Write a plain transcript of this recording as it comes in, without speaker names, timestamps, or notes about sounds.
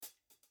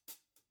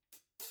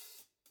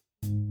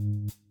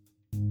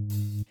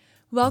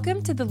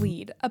Welcome to The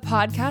Lead, a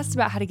podcast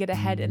about how to get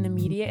ahead in the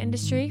media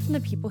industry from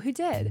the people who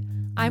did.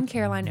 I'm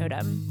Caroline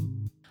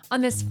Odom. On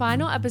this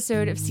final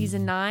episode of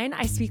Season 9,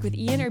 I speak with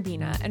Ian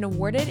Urbina, an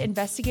awarded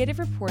investigative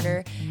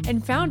reporter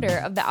and founder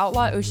of the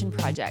Outlaw Ocean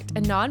Project,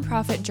 a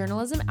nonprofit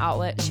journalism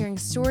outlet sharing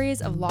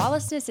stories of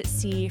lawlessness at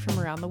sea from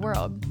around the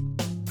world.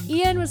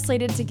 Ian was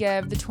slated to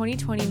give the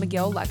 2020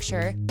 McGill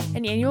Lecturer,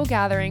 an annual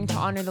gathering to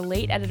honor the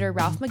late editor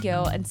Ralph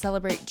McGill and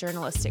celebrate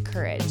journalistic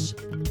courage.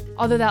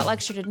 Although that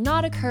lecture did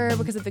not occur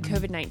because of the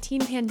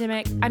COVID-19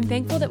 pandemic, I'm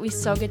thankful that we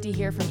still get to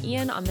hear from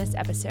Ian on this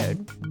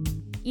episode.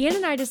 Ian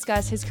and I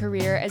discuss his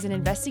career as an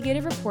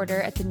investigative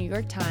reporter at the New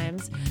York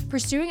Times,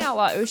 pursuing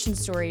Outlaw Ocean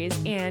stories,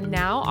 and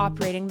now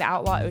operating the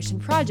Outlaw Ocean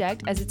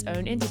Project as its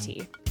own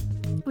entity.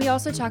 We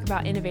also talk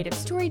about innovative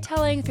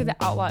storytelling through the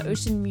Outlaw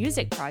Ocean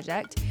Music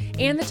Project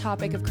and the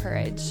topic of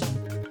courage.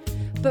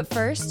 But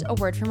first, a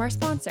word from our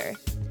sponsor.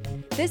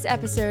 This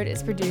episode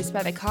is produced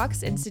by the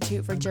Cox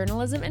Institute for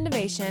Journalism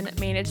Innovation,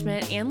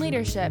 Management, and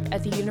Leadership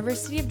at the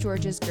University of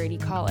Georgia's Grady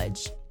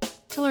College.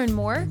 To learn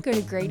more, go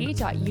to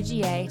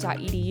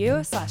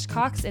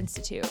grady.uga.edu/Cox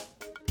Institute.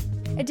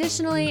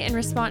 Additionally, in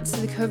response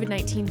to the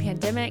COVID-19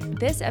 pandemic,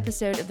 this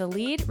episode of The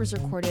Lead was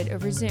recorded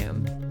over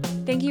Zoom.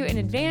 Thank you in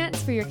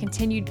advance for your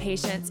continued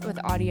patience with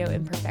audio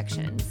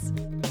imperfections.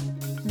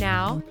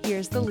 Now,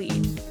 here's The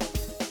Lead.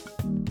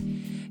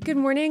 Good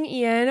morning,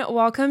 Ian.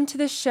 Welcome to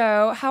the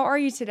show. How are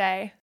you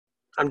today?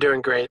 I'm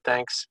doing great,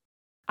 thanks.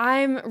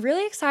 I'm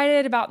really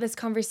excited about this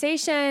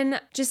conversation.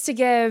 Just to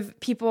give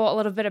people a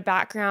little bit of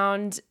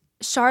background,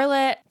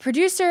 Charlotte,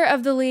 producer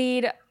of The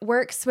Lead,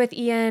 works with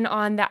Ian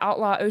on the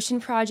Outlaw Ocean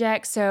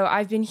Project. So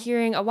I've been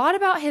hearing a lot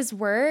about his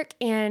work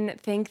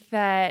and think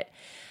that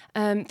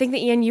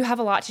Ian, you have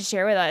a lot to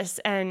share with us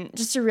and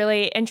just a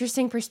really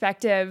interesting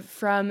perspective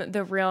from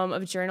the realm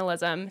of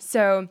journalism.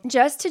 So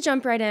just to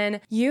jump right in,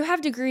 you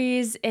have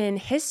degrees in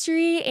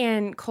history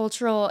and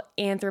cultural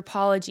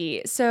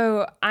anthropology.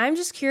 So I'm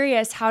just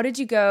curious, how did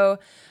you go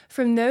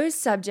from those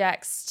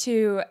subjects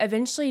to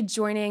eventually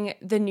joining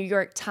the New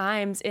York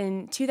Times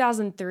in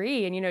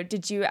 2003? And,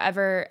 did you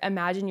ever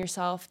imagine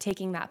yourself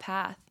taking that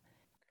path?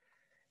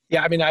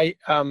 Yeah, I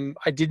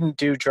didn't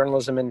do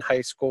journalism in high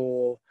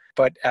school.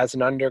 But as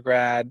an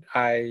undergrad,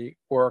 I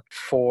worked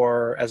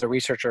as a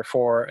researcher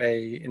for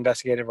a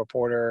investigative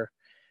reporter,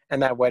 and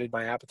that whetted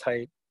my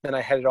appetite. Then I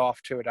headed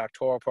off to a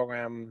doctoral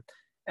program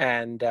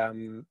and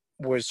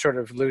was sort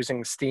of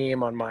losing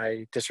steam on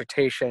my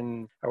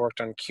dissertation. I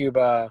worked on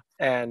Cuba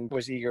and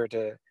was eager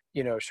to,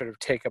 sort of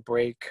take a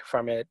break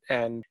from it,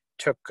 and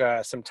took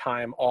some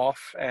time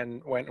off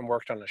and went and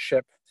worked on a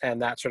ship.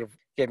 And that sort of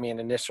gave me an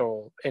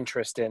initial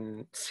interest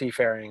in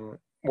seafaring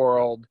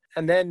world.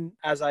 And then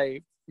as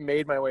I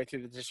made my way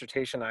through the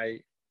dissertation, I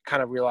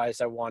kind of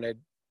realized I wanted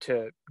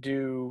to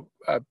do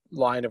a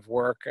line of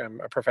work,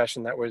 a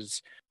profession that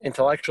was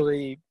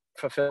intellectually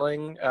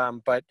fulfilling,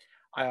 but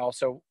I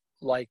also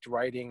liked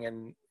writing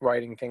and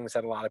writing things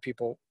that a lot of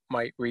people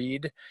might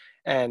read.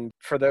 And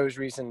for those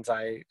reasons,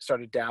 I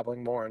started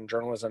dabbling more in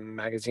journalism,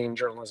 magazine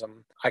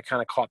journalism. I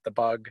kind of caught the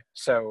bug.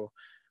 So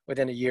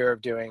within a year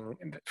of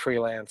doing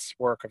freelance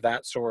work of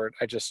that sort,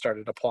 I just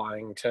started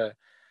applying to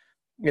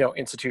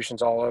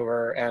institutions all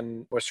over,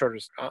 and was sort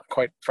of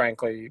quite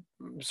frankly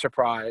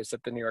surprised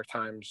that the New York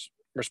Times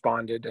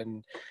responded.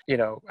 And,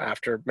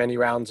 after many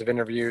rounds of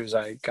interviews,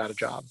 I got a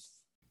job.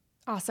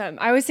 Awesome.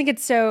 I always think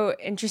it's so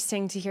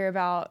interesting to hear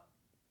about,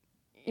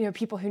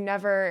 people who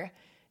never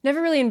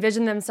really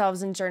envision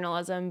themselves in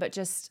journalism, but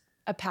just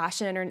a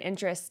passion or an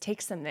interest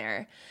takes them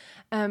there.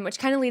 Which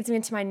kind of leads me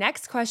into my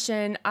next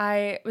question.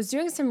 I was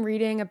doing some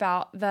reading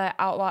about the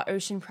Outlaw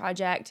Ocean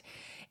Project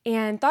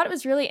and thought it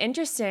was really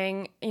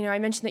interesting. I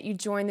mentioned that you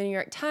joined the New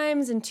York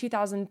Times in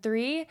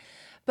 2003,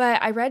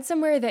 but I read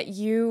somewhere that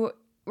you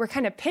were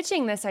kind of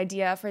pitching this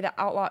idea for the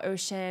Outlaw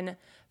Ocean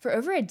for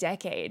over a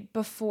decade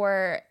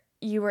before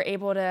you were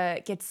able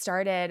to get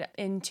started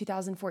in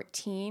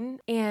 2014.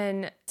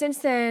 And since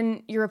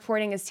then, your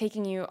reporting is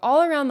taking you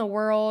all around the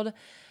world,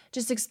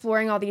 just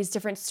exploring all these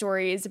different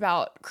stories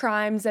about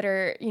crimes that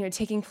are,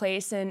 taking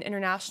place in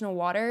international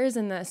waters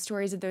and the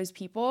stories of those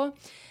people.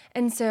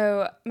 And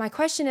so my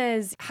question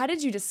is, how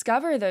did you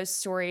discover those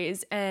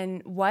stories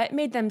and what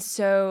made them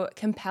so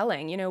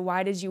compelling?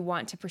 Why did you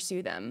want to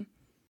pursue them?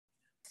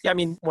 Yeah,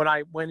 when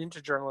I went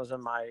into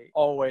journalism, I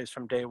always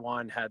from day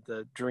one had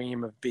the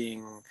dream of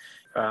being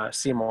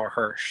Seymour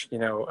Hersh,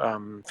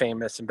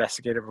 famous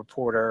investigative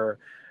reporter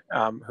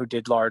who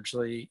did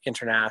largely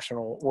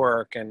international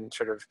work and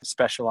sort of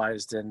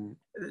specialized in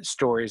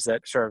stories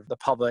that serve the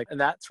public. And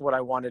that's what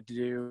I wanted to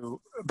do.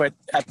 But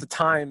at the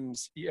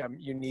Times,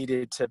 you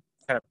needed to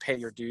kind of pay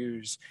your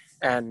dues.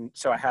 And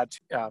so I had to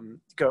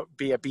go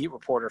be a beat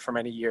reporter for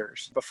many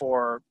years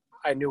before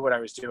I knew what I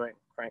was doing,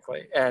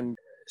 frankly. And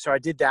so I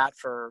did that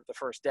for the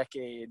first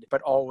decade,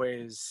 but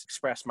always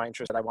expressed my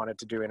interest that I wanted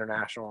to do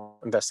international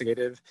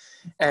investigative.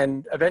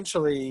 And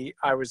eventually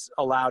I was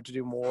allowed to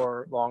do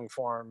more long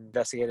form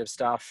investigative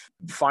stuff.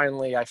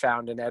 Finally, I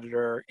found an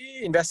editor.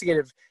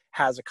 Investigative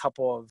has a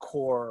couple of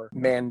core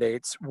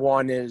mandates.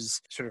 One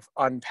is sort of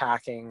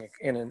unpacking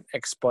in an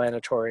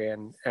explanatory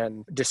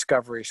and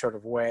discovery sort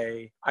of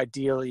way.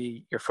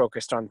 Ideally, you're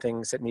focused on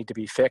things that need to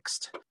be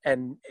fixed,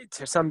 and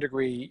to some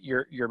degree,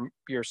 you're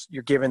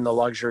given the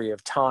luxury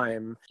of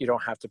time. You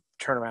don't have to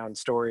turn around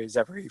stories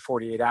every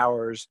 48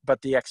 hours,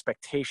 but the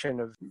expectation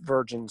of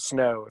virgin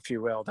snow, if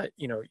you will, that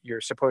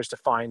you're supposed to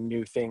find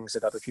new things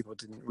that other people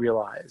didn't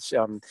realize,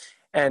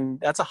 and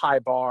that's a high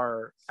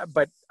bar.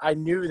 But I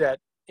knew that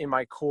in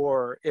my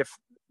core, if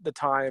the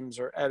Times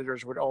or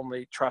editors would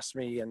only trust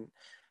me and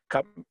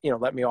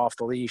let me off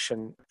the leash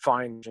and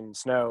find and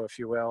snow, if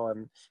you will,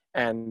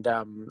 and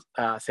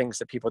things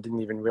that people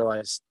didn't even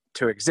realize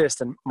to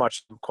exist, and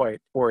much quite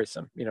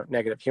worrisome,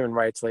 negative human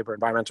rights, labor,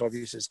 environmental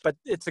abuses. But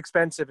it's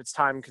expensive, it's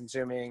time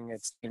consuming,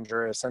 it's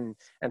dangerous. And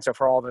so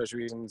for all those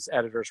reasons,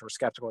 editors were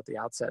skeptical at the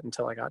outset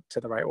until I got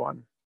to the right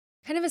one.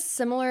 Kind of a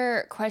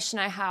similar question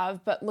I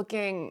have, but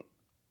looking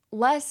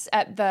less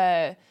at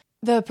the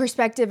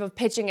perspective of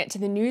pitching it to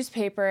the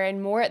newspaper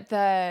and more at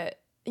the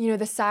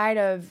side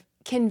of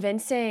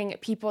convincing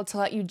people to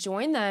let you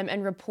join them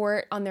and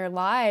report on their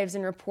lives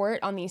and report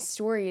on these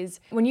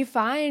stories. When you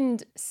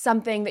find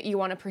something that you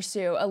want to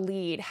pursue, a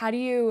lead, how do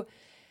you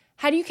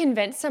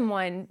convince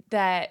someone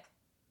that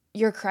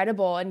you're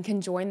credible and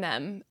can join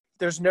them?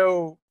 There's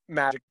no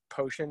magic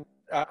potion.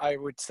 I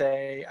would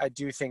say I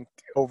do think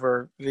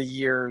over the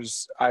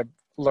years I've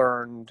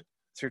learned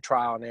through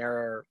trial and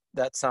error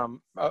that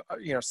some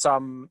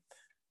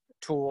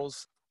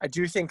tools. I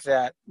do think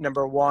that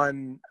number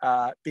one,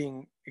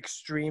 being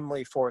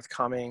extremely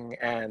forthcoming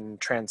and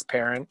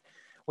transparent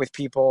with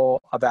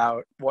people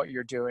about what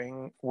you're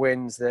doing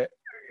wins a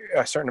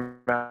certain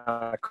amount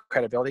of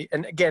credibility.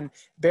 And again,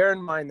 bear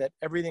in mind that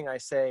everything I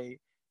say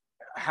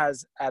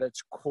has at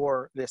its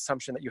core the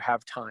assumption that you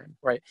have time,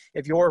 right?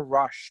 If you're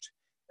rushed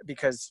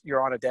because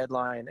you're on a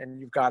deadline and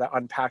you've got to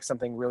unpack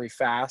something really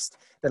fast,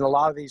 then a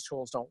lot of these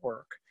tools don't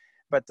work.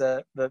 But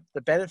the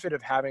benefit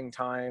of having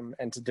time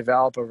and to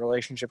develop a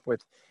relationship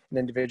with an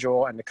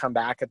individual and to come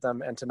back at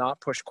them and to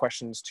not push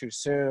questions too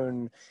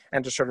soon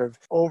and to sort of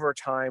over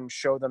time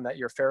show them that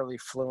you're fairly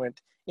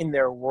fluent in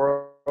their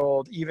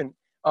world, even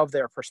of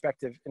their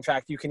perspective. In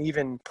fact, you can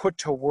even put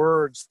to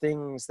words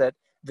things that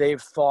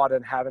they've thought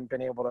and haven't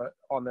been able to,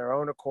 on their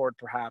own accord,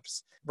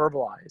 perhaps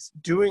verbalize.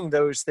 Doing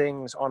those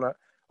things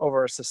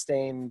over a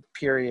sustained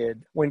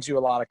period wins you a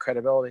lot of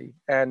credibility.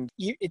 And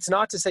it's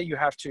not to say you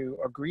have to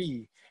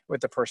agree with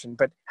the person,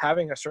 but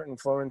having a certain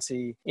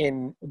fluency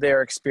in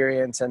their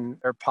experience and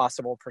their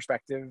possible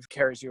perspective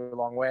carries you a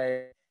long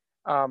way.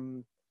 I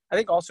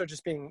think also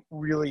just being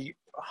really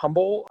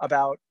humble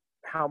about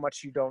how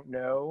much you don't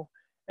know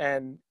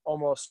and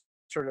almost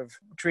sort of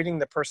treating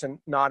the person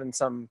not in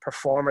some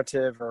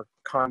performative or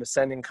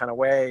condescending kind of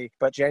way,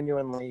 but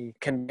genuinely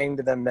conveying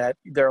to them that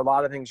there are a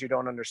lot of things you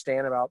don't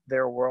understand about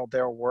their world,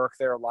 their work,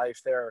 their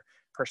life, their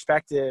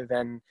perspective,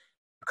 and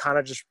kind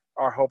of just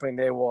are hoping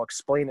they will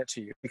explain it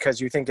to you because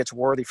you think it's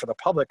worthy for the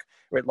public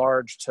at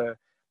large to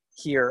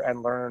hear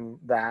and learn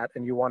that,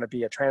 and you want to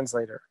be a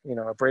translator,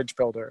 a bridge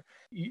builder.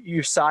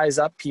 You size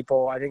up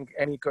people. I think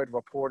any good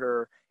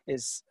reporter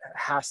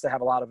has to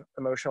have a lot of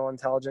emotional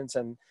intelligence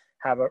and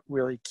have a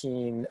really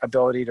keen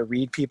ability to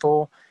read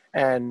people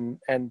and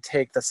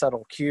take the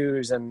subtle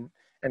cues and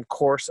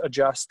course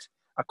adjust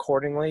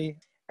accordingly.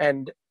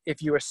 And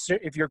if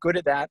you're good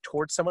at that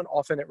towards someone,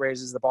 often it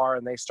raises the bar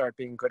and they start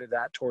being good at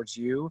that towards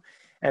you.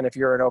 And if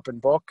you're an open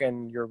book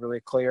and you're really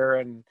clear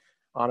and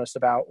honest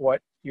about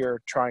what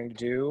you're trying to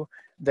do,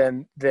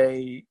 then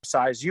they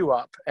size you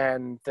up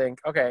and think,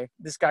 okay,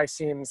 this guy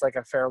seems like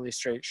a fairly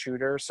straight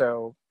shooter,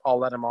 so I'll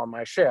let him on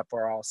my ship,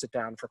 or I'll sit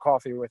down for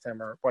coffee with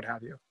him, or what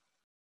have you.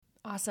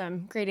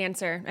 Awesome. Great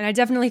answer. And I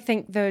definitely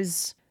think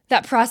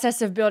that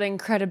process of building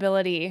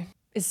credibility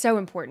is so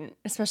important,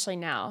 especially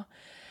now.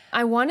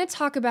 I want to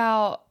talk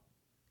about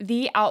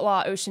the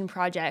Outlaw Ocean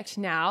Project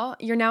now.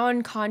 You're now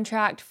on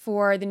contract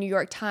for the New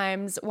York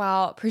Times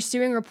while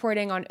pursuing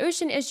reporting on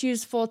ocean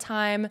issues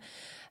full-time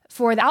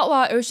for the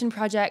Outlaw Ocean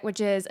Project, which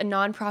is a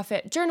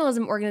nonprofit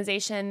journalism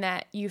organization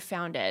that you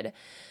founded.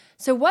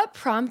 So what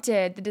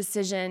prompted the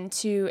decision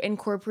to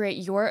incorporate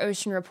your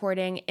ocean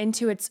reporting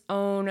into its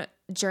own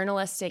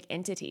journalistic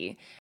entity?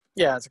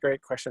 Yeah, it's a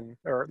great question,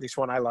 or at least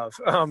one I love.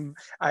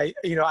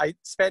 I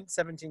spent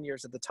 17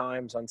 years at the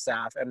Times on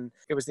staff, and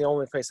it was the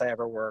only place I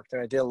ever worked.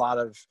 And I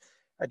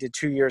did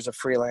 2 years of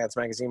freelance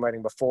magazine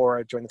writing before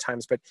I joined the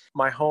Times, but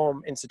my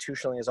home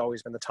institutionally has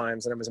always been the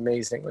Times, and it was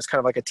amazing. It was kind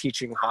of like a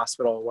teaching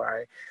hospital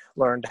where I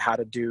learned how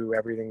to do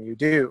everything you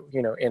do,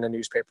 in a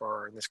newspaper,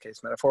 or in this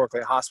case,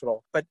 metaphorically, a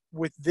hospital. But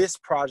with this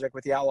project,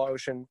 with the Outlaw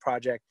Ocean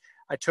Project,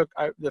 I took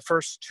the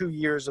first 2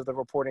 years of the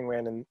reporting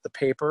ran in the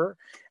paper,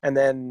 and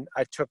then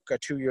I took a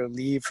 2-year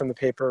leave from the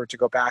paper to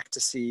go back to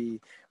sea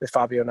with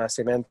Fabio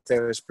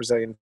Nascimento,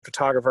 Brazilian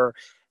photographer,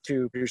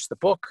 to produce the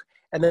book.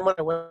 And then when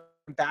I went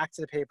back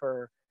to the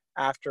paper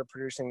after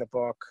producing the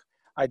book,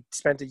 I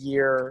spent a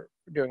year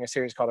doing a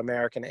series called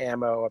American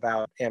Ammo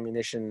about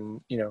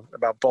ammunition,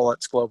 about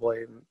bullets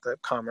globally and the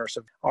commerce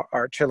of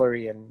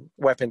artillery and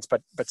weapons,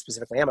 but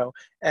specifically ammo.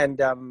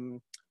 And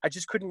I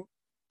just couldn't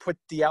put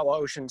the Outlaw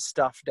Ocean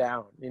stuff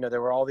down.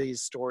 There were all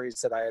these stories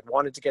that I had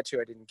wanted to get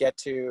to, I didn't get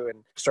to,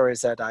 and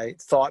stories that I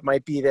thought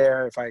might be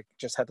there if I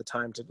just had the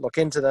time to look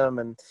into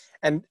them.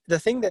 And the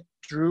thing that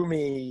drew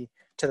me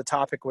to the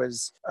topic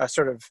was a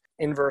sort of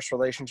inverse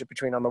relationship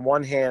between, on the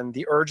one hand,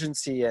 the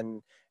urgency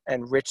and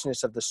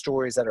richness of the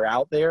stories that are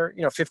out there.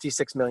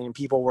 56 million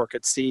people work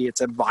at sea. It's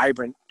a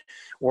vibrant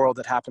world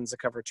that happens to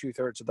cover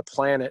 2/3 of the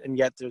planet, and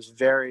yet there's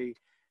very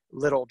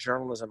little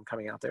journalism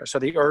coming out there. So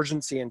the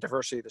urgency and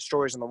diversity of the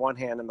stories on the one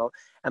hand,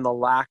 and the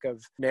lack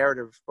of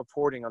narrative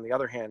reporting on the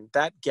other hand,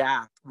 that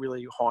gap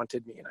really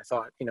haunted me. And I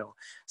thought,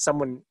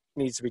 someone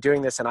needs to be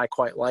doing this, and I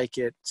quite like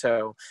it.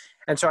 So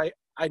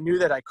I knew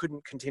that I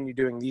couldn't continue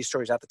doing these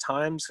stories at the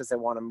Times because they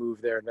want to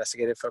move their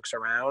investigative folks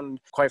around.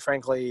 Quite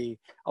frankly,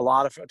 a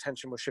lot of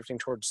attention was shifting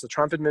towards the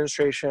Trump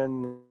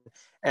administration,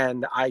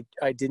 and I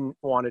didn't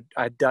want to.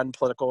 I'd done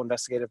political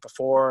investigative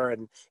before,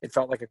 and it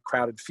felt like a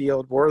crowded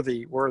field,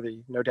 worthy,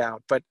 no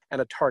doubt,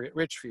 and a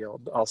target-rich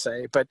field, I'll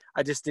say. But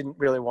I just didn't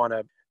really want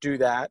to do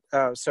that.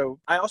 So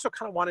I also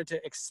kind of wanted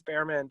to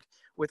experiment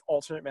with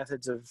alternate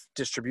methods of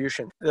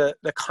distribution.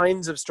 The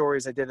kinds of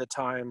stories I did at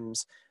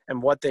Times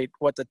and what the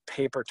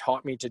paper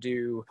taught me to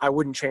do, I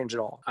wouldn't change at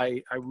all.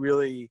 I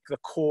really, the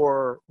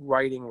core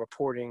writing,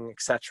 reporting,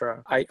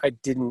 etc., I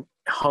didn't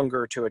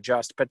hunger to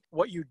adjust. But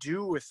what you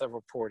do with the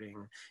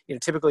reporting,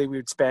 typically we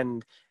would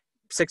spend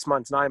 6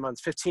 months, 9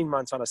 months, 15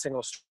 months on a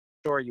single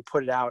story. You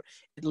put it out,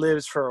 it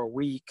lives for a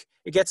week,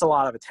 it gets a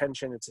lot of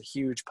attention, it's a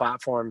huge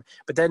platform,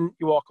 but then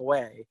you walk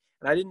away.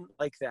 And I didn't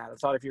like that. I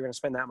thought if you're going to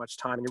spend that much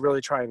time and you're really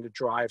trying to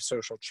drive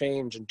social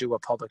change and do a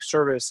public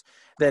service,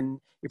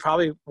 then you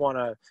probably want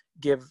to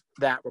give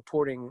that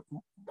reporting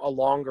a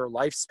longer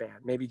lifespan,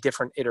 maybe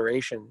different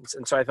iterations.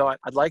 And so I thought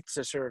I'd like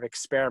to sort of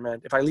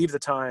experiment. If I leave the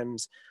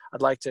Times,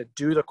 I'd like to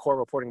do the core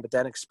reporting, but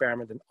then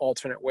experiment in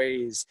alternate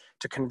ways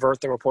to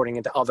convert the reporting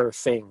into other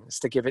things,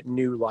 to give it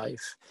new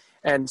life.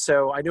 And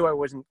so I knew I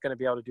wasn't going to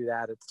be able to do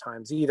that at the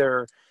Times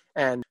either.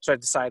 And so I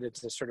decided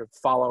to sort of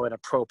follow in a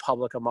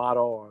ProPublica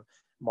model or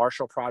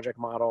Marshall Project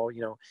model,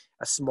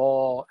 a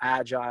small,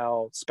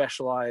 agile,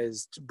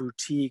 specialized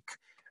boutique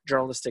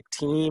journalistic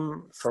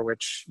team for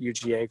which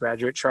UGA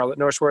graduate Charlotte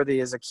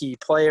Norsworthy is a key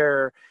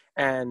player.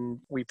 And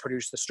we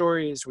produce the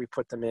stories. We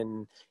put them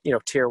in,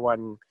 tier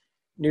one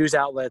news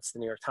outlets, the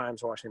New York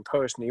Times, Washington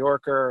Post, New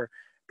Yorker,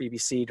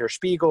 BBC, Der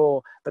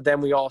Spiegel. But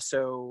then we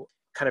also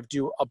kind of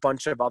do a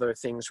bunch of other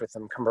things with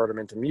them, convert them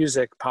into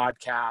music,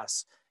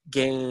 podcasts,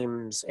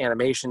 games,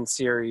 animation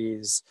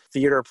series,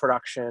 theater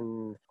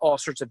production, all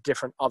sorts of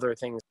different other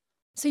things.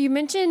 So you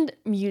mentioned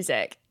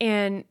music,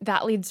 and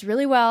that leads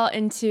really well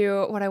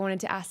into what I wanted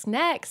to ask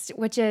next,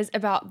 which is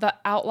about the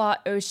Outlaw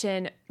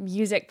Ocean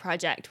Music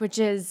Project, which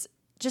is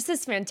just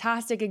this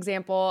fantastic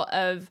example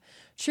of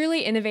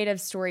truly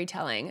innovative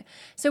storytelling.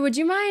 So would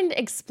you mind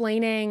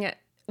explaining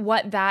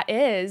what that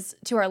is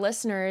to our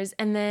listeners,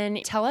 and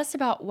then tell us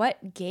about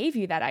what gave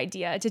you that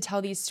idea to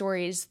tell these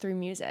stories through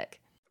music?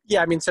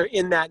 Yeah, so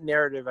in that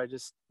narrative I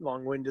just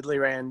long-windedly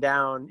ran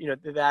down,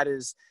 that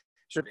is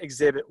sort of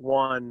exhibit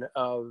one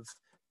of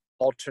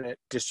alternate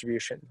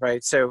distribution,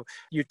 right? So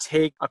you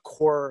take a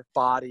core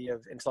body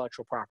of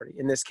intellectual property,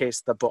 in this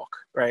case, the book,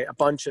 right? A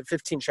bunch of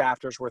 15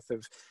 chapters worth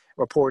of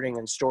reporting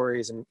and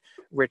stories and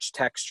rich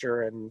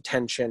texture and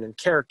tension and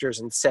characters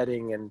and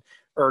setting and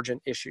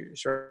urgent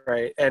issues,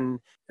 right? And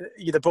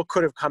the book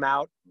could have come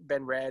out,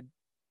 been read,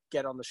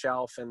 get on the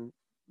shelf, and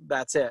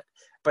that's it.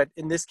 But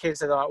in this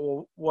case, I thought,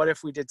 well, what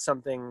if we did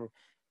something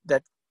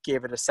that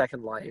gave it a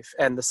second life?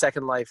 And the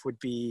second life would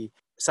be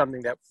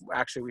something that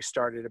actually we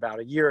started about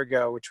a year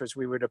ago, which was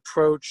we would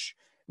approach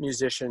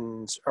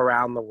musicians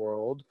around the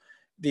world.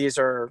 These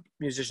are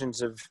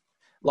musicians of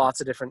lots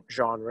of different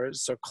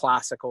genres, so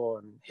classical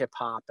and hip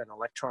hop and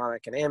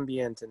electronic and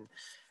ambient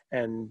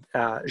and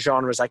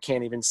genres I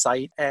can't even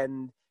cite.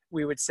 And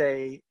we would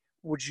say,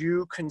 would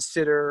you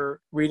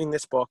consider reading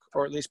this book,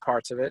 or at least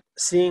parts of it,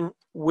 seeing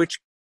which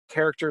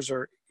characters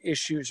or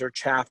issues or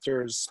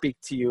chapters speak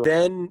to you,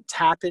 then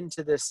tap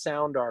into this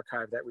sound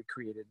archive that we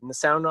created. And the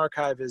sound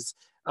archive is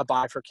a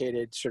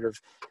bifurcated sort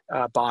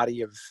of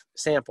body of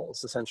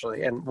samples,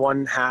 essentially. And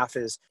one half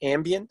is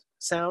ambient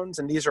sounds,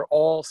 and these are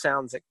all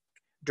sounds that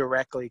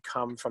directly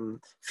come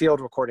from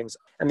field recordings.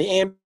 And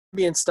the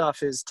ambient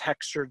stuff is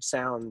textured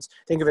sounds.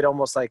 Think of it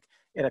almost like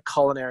in a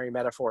culinary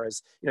metaphor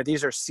as,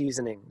 these are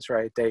seasonings,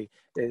 right? They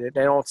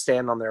don't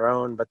stand on their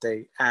own, but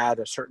they add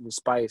a certain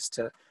spice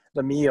to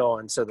the meal.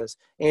 And so this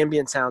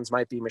ambient sounds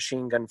might be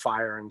machine gun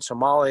fire in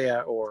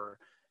Somalia or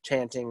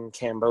chanting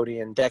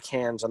Cambodian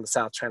deckhands on the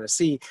South China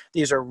Sea.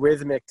 These are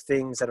rhythmic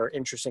things that are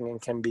interesting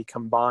and can be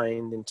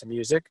combined into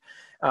music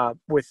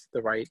with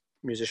the right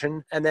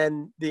musician. And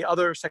then the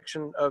other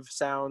section of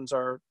sounds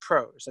are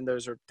prose, and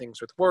those are things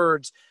with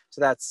words.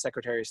 So that's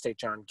Secretary of State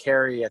John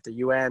Kerry at the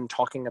UN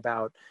talking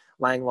about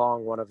Lang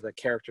Long, one of the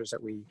characters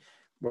that we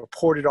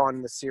reported on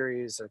in the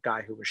series, a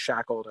guy who was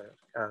shackled,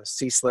 a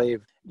sea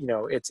slave.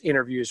 It's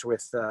interviews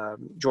with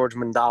George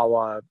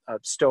Mandawa, a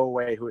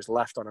stowaway who was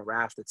left on a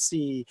raft at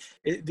sea.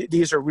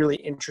 These are really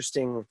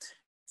interesting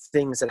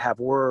things that have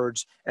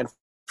words and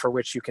for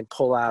which you can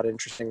pull out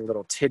interesting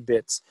little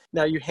tidbits.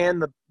 Now you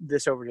hand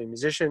this over to a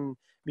musician.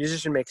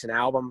 Musician makes an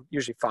album,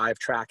 usually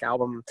 5-track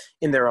album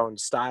in their own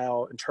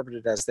style,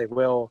 interpreted as they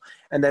will.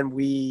 And then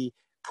we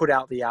put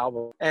out the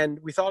album, and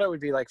we thought it would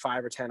be like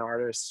 5 or 10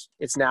 artists.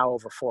 It's now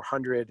over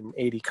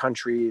 480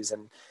 countries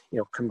and,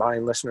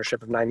 combined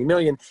listenership of 90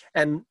 million.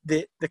 And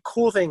the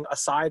cool thing,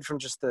 aside from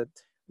just the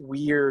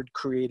weird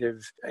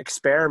creative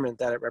experiment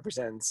that it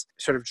represents,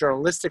 sort of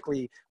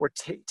journalistically, we're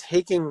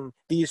taking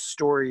these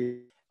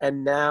stories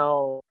and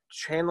now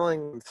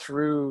channeling them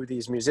through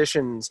these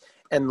musicians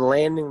and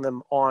landing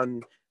them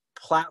on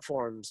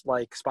platforms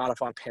like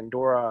Spotify,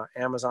 Pandora,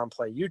 Amazon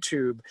Play,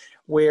 YouTube,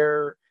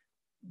 where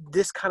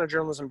this kind of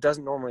journalism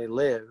doesn't normally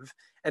live.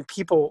 And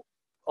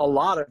a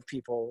lot of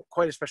people,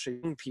 quite especially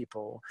young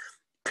people,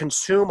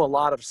 consume a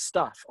lot of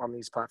stuff on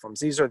these platforms.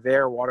 These are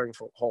their watering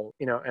hole,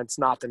 and it's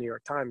not the New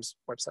York Times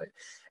website.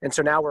 And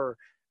so now we're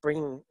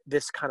bringing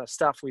this kind of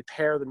stuff. We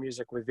pair the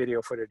music with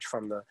video footage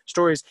from the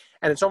stories,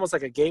 and it's almost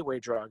like a gateway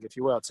drug, if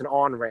you will. It's an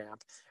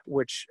on-ramp,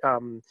 which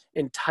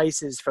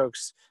entices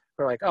folks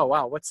who are like, oh,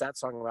 wow, what's that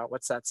song about?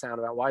 What's that sound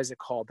about? Why is it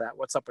called that?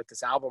 What's up with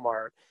this album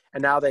art?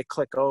 And now they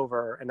click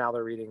over, and now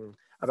they're reading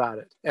about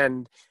it.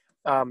 And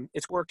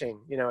it's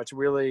working. It's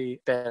really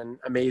been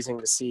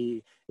amazing to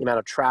see the amount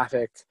of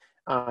traffic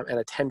and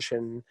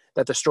attention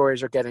that the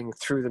stories are getting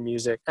through the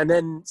music. And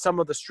then some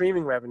of the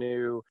streaming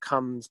revenue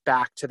comes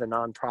back to the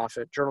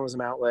nonprofit journalism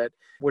outlet,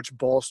 which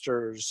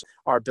bolsters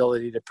our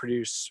ability to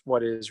produce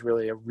what is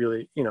really a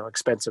really,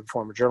 expensive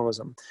form of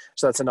journalism.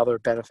 So that's another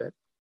benefit.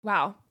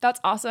 Wow,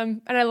 that's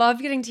awesome. And I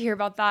love getting to hear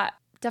about that.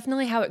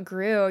 Definitely how it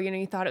grew.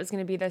 You thought it was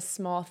going to be this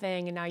small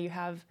thing, and now you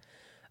have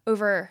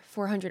over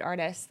 400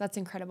 artists. That's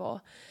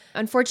incredible.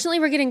 Unfortunately,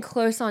 we're getting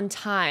close on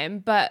time,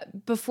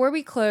 but before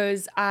we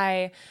close,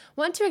 I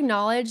want to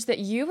acknowledge that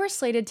you were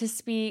slated to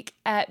speak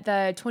at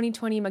the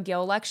 2020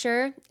 McGill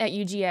Lecturer at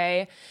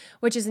UGA,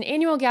 which is an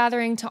annual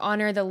gathering to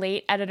honor the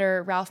late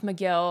editor Ralph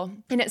McGill,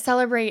 and it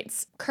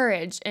celebrates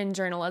courage in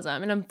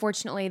journalism. And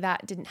unfortunately,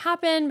 that didn't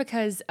happen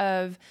because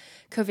of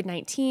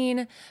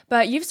COVID-19,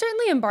 but you've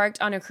certainly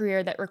embarked on a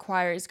career that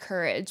requires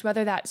courage,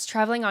 whether that's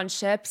traveling on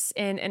ships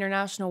in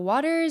international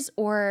waters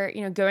or,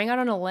 going out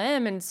on a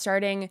limb and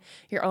starting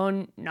your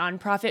own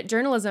nonprofit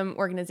journalism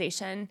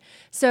organization.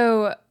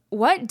 So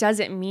what does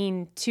it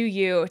mean to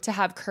you to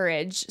have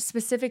courage,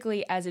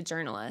 specifically as a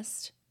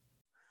journalist?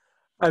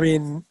 I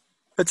mean,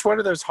 it's one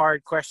of those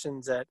hard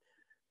questions that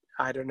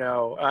I don't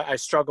know. I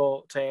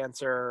struggle to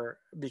answer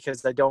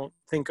because I don't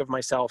think of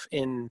myself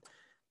in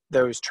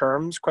those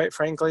terms, quite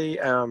frankly.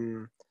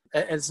 And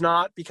it's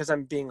not because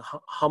I'm being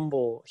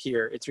humble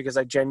here. It's because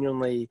I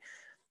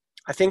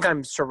think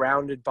I'm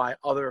surrounded by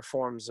other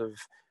forms of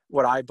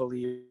what I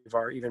believe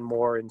are even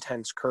more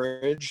intense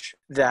courage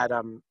that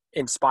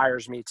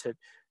inspires me to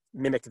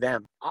mimic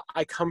them.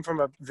 I come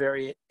from a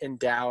very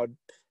endowed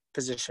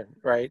position,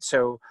 right?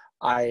 So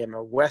I am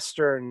a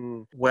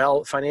Western,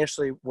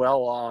 financially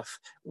well-off,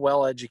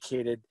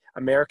 well-educated,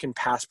 American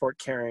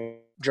passport-carrying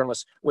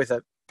journalist with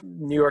a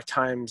New York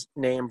Times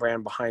name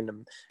brand behind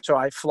them. So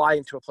I fly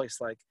into a place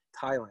like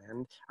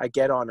Thailand. I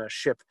get on a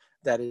ship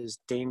that is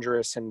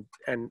dangerous and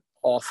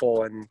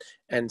awful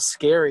and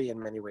scary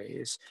in many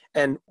ways.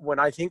 And when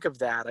I think of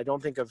that, I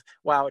don't think of,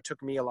 wow, it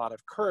took me a lot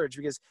of courage,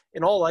 because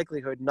in all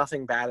likelihood,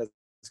 nothing bad is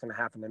going to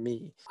happen to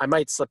me. I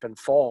might slip and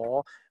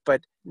fall,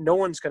 but no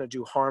one's going to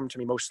do harm to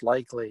me, most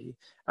likely,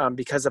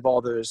 because of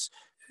all those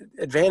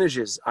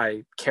advantages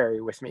I carry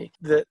with me.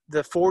 The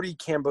 40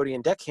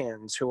 Cambodian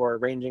deckhands who are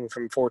ranging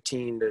from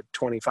 14 to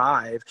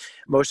 25,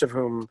 most of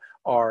whom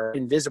are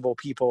invisible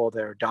people,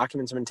 their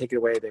documents have been taken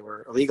away, they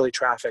were illegally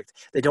trafficked,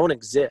 they don't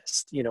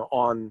exist,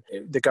 on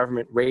the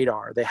government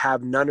radar. They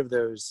have none of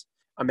those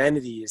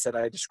amenities that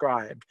I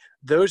described.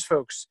 Those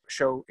folks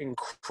show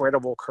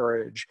incredible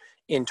courage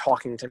in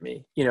talking to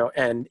me,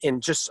 and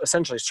in just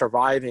essentially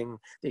surviving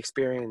the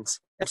experience.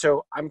 And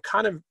so I'm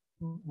kind of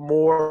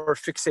more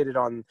fixated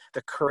on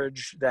the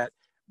courage that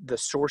the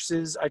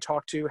sources I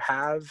talk to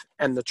have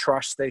and the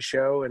trust they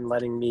show in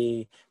letting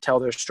me tell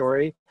their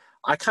story.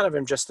 I kind of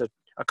am just a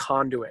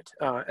conduit.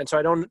 And so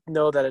I don't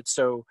know that it's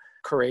so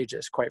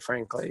courageous, quite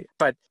frankly.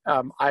 But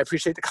I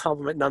appreciate the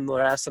compliment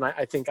nonetheless, and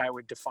I think I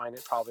would define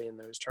it probably in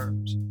those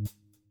terms.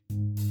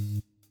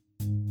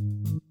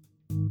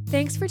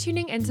 Thanks for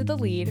tuning into The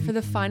Lead for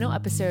the final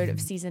episode of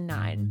Season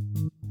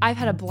 9. I've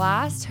had a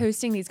blast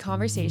hosting these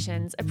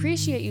conversations,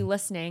 appreciate you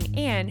listening,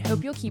 and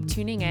hope you'll keep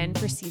tuning in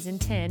for Season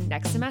 10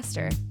 next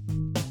semester.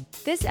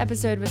 This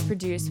episode was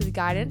produced with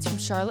guidance from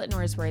Charlotte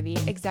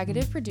Norsworthy,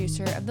 executive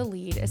producer of The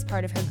Lead as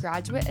part of her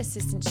graduate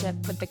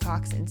assistantship with the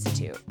Cox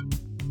Institute.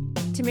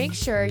 To make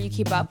sure you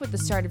keep up with the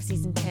start of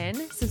Season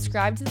 10,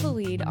 subscribe to The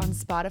Lead on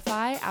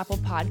Spotify, Apple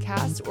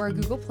Podcasts, or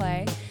Google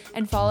Play,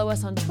 and follow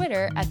us on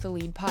Twitter at The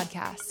Lead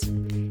Podcast.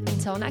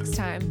 Until next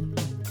time.